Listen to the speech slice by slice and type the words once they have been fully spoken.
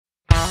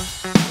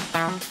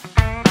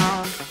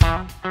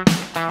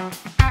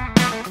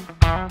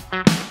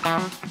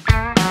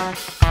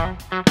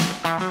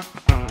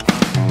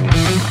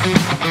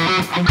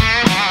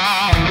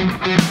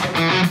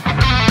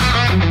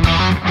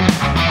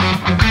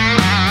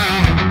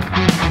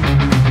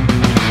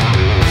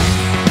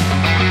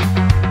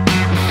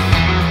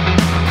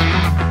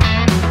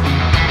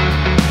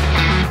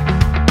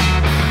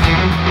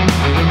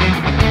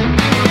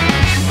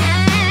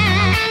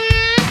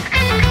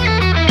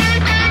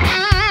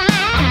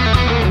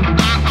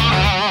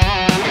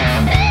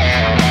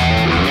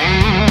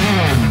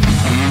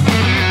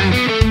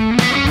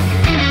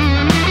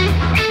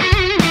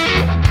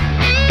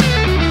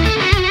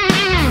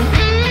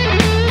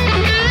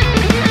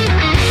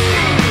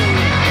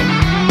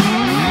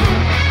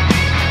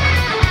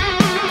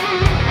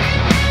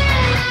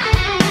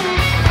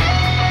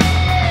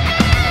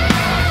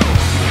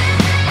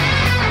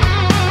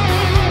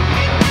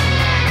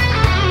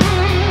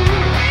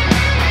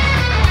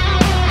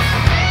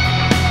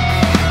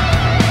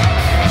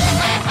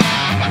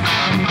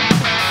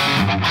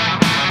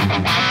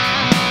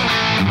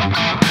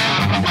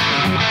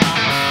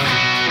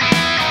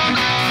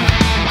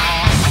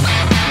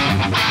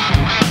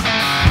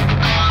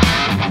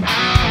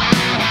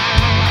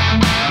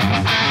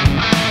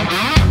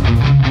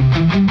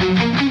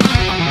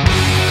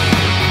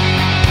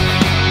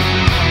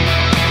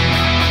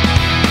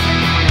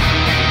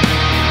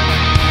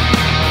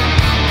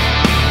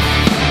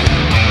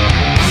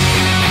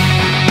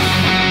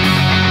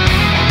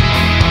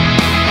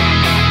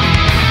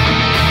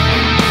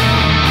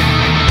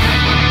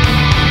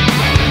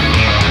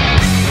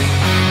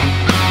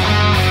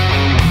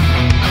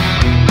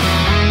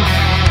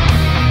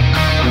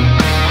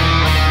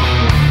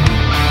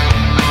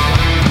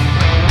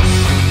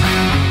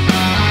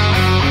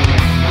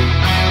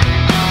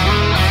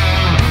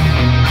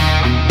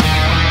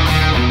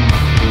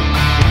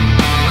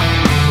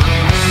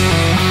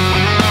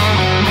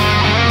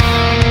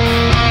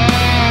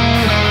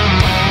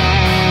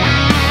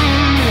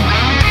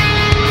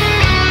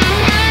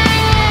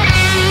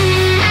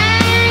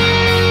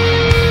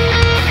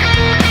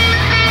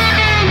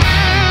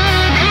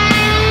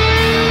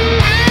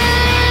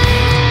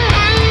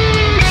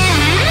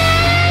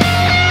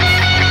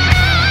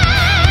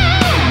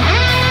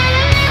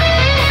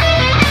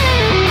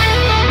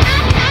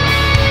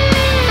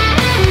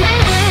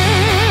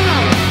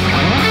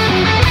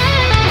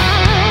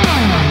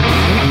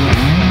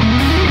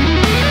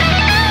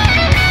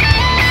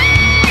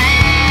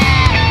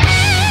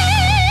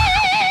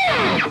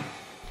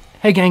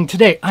Hey gang,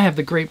 today I have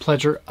the great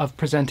pleasure of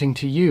presenting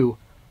to you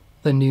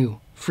the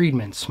new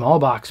Friedman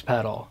Smallbox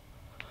pedal.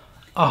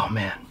 Oh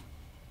man.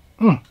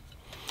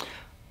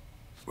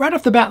 Right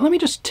off the bat, let me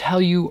just tell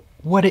you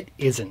what it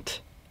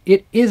isn't.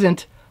 It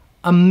isn't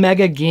a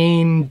mega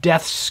gain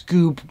death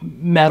scoop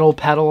metal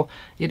pedal.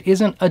 It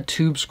isn't a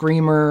tube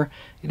screamer.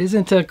 It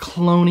isn't a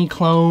cloney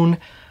clone.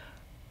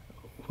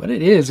 What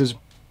it is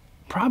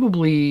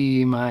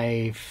probably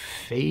my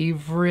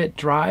favorite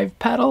drive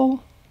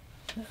pedal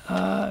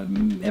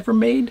ever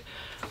made.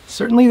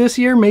 Certainly this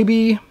year,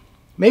 maybe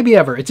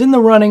ever. It's in the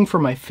running for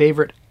my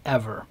favorite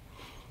ever.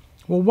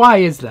 Well, why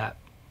is that?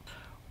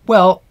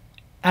 Well,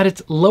 at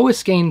its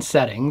lowest gain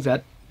settings,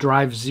 at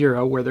drive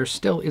 0, where there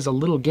still is a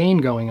little gain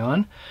going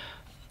on,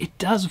 it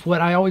does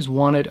what I always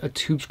wanted a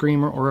tube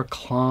screamer or a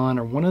clon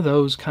or one of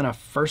those kind of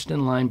first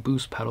in line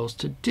boost pedals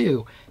to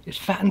do. It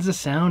fattens the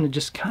sound and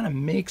just kind of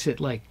makes it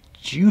like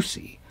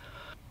juicy.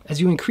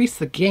 As you increase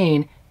the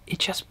gain, it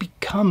just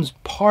becomes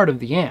part of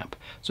the amp.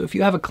 So if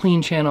you have a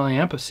clean channel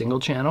amp, a single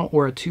channel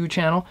or a 2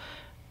 channel,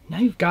 now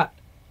you've got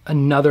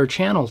another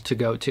channel to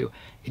go to.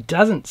 It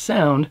doesn't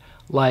sound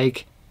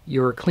like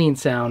your clean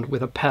sound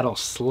with a pedal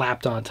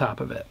slapped on top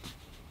of it.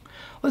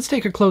 Let's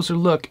take a closer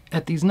look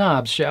at these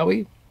knobs, shall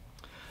we?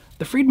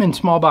 The Friedman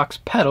Smallbox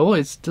pedal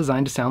is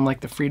designed to sound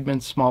like the Friedman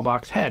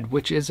Smallbox head,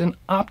 which is an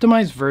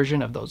optimized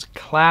version of those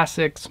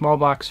classic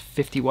Smallbox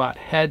 50-watt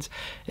heads,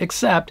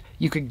 except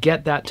you could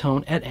get that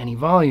tone at any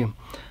volume.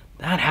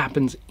 That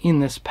happens in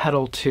this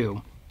pedal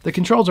too. The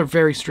controls are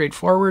very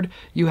straightforward.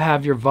 You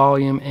have your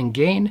volume and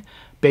gain,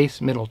 bass,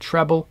 middle,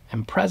 treble,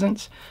 and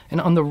presence. And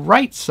on the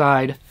right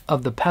side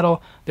of the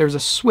pedal, there's a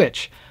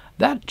switch.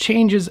 That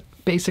changes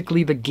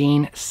basically the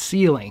gain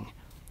ceiling.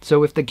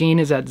 So if the gain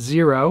is at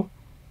 0,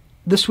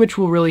 the switch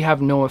will really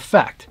have no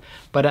effect.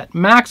 But at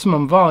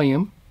maximum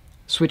volume,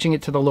 switching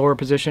it to the lower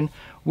position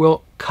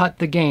will cut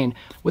the gain.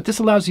 What this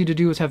allows you to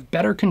do is have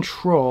better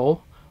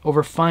control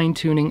over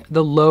fine-tuning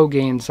the low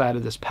gain side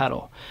of this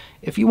pedal.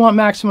 If you want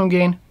maximum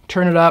gain,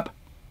 turn it up,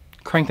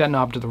 crank that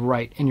knob to the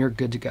right, and you're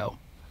good to go.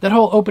 That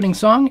whole opening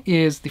song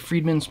is the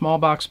Friedman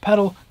Smallbox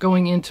pedal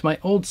going into my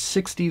old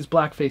 60s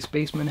blackface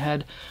Bassman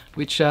head,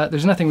 which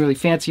there's nothing really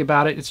fancy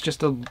about it. It's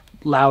just a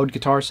loud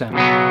guitar sound.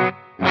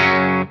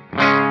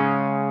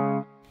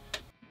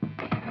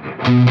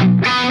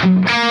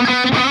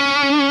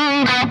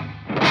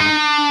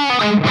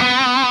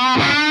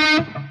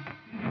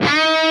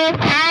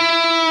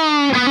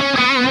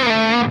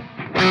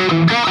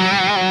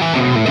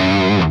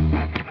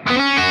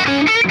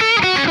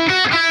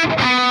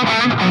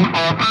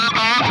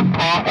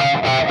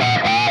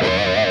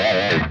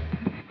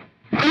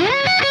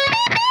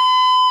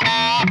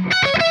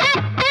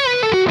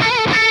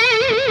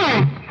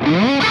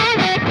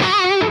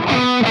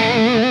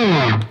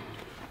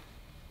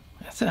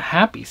 That's a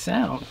happy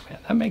sound, man.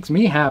 That makes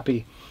me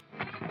happy.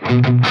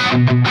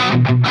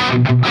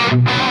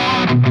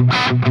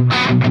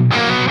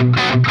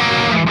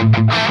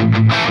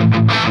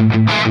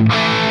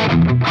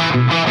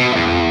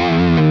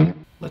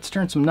 Let's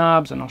turn some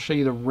knobs and I'll show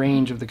you the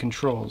range of the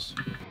controls.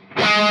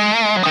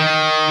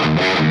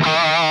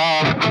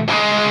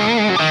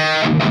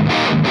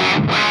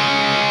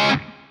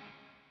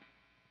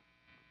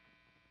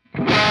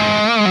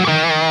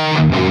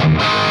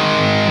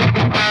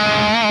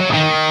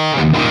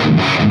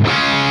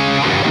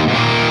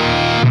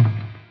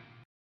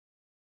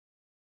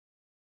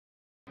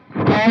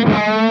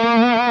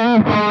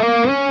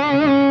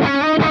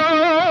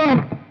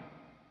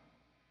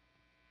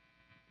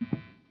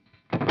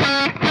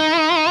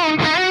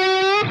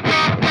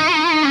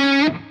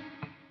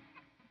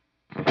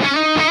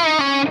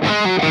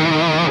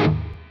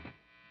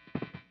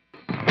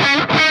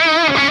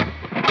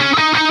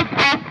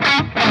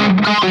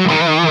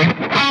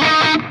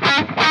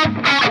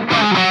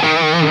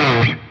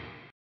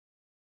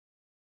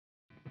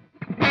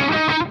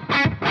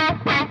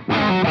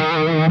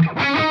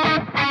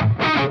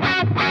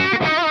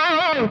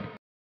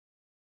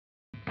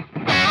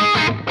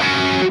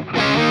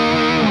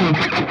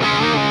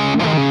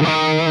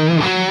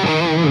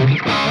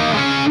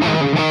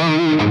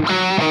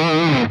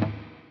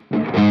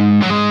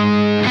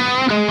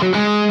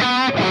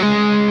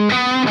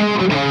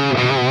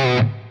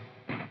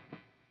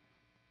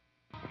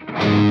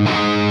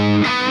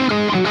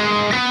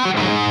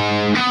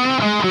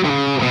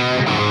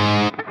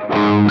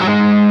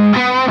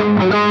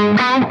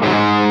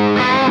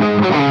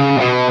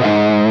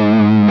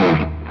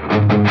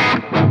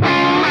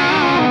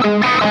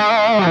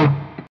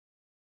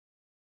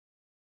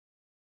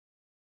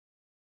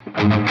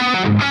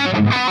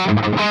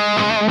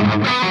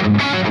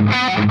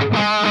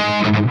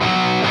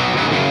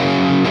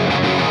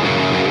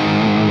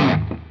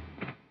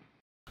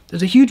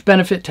 There's a huge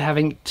benefit to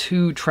having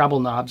two treble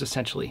knobs,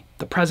 essentially.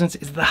 The presence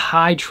is the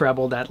high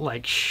treble, that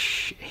like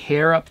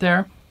hair up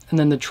there, and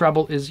then the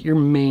treble is your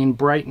main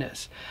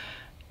brightness.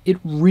 It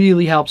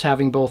really helps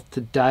having both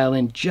to dial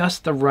in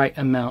just the right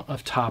amount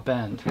of top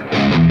end.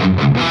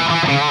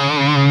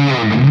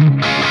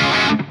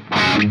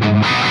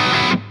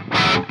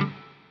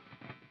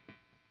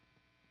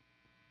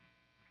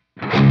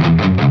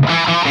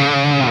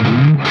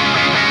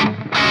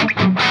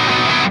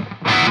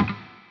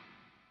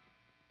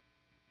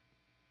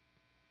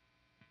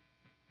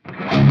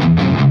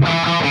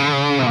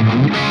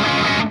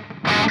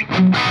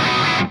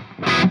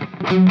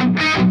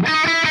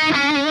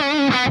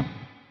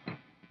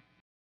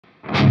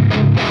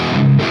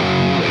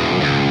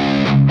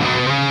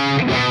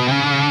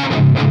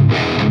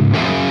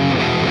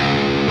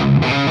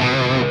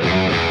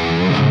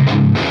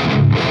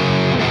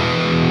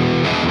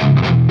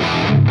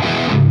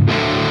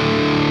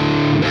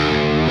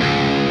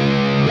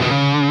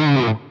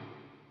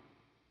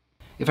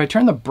 If I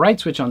turn the bright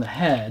switch on the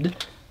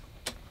head,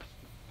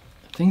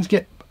 things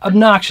get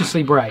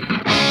obnoxiously bright.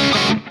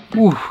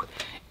 Ooh,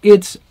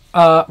 it's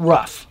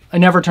rough. I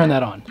never turn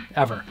that on,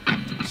 ever.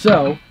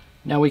 So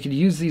now we could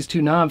use these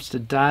two knobs to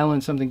dial in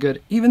something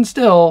good, even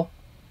still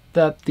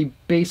that the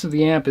bass of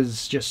the amp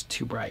is just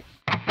too bright.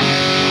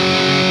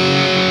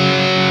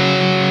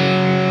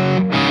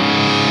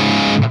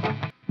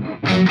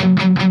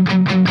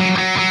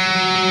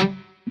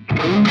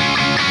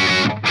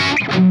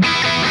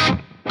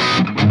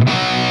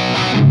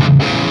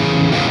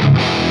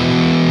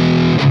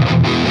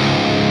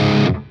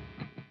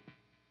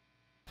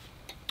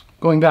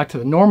 Going back to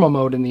the normal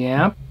mode in the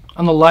amp,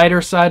 on the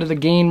lighter side of the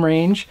gain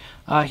range,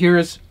 here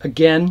is,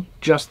 again,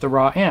 just the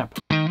raw amp.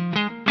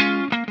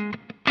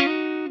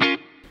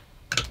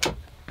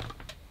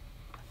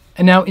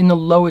 And now in the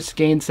lowest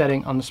gain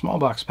setting on the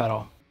Smallbox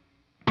pedal.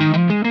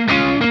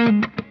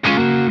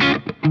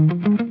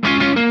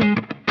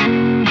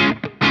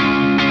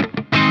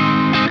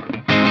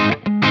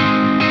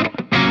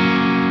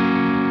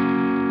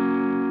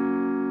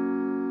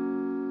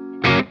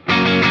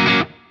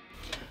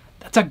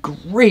 It's a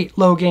great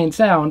low gain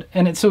sound,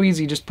 and it's so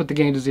easy, just put the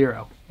gain to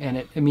 0 and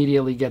it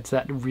immediately gets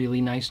that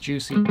really nice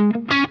juicy.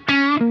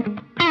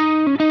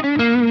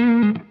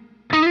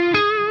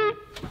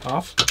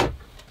 Off.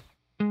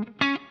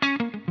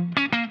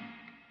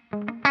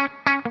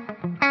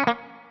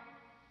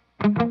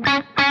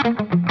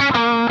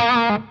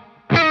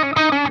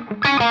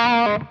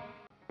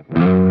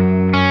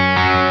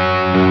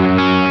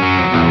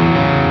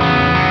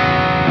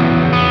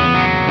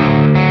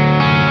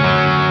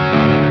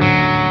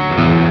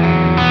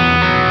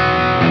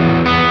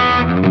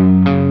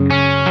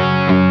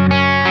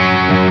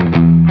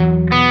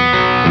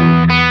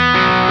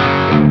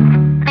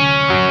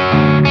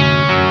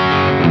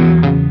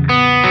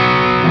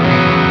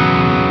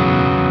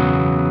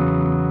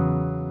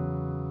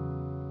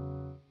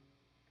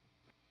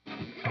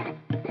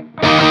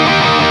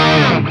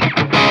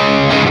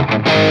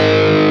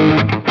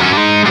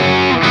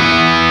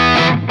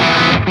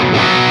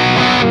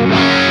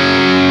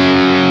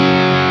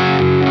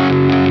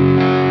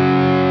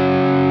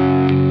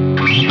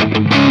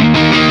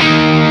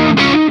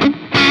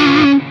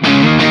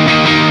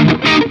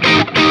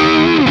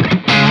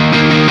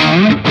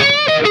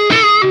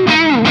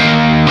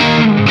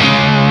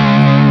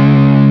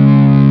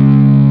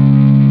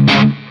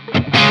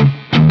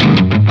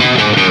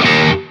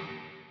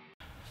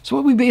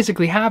 we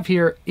basically have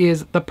here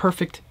is the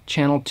perfect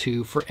channel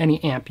 2 for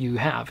any amp you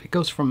have. It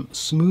goes from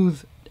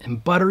smooth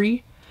and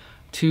buttery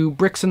to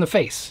bricks in the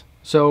face.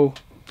 So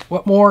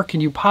what more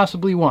can you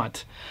possibly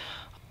want?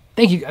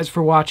 Thank you guys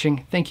for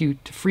watching. Thank you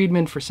to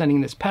Friedman for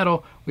sending this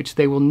pedal, which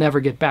they will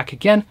never get back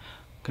again.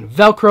 I'm going to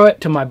Velcro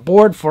it to my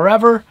board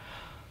forever.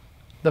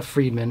 The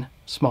Friedman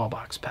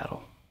Smallbox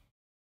pedal.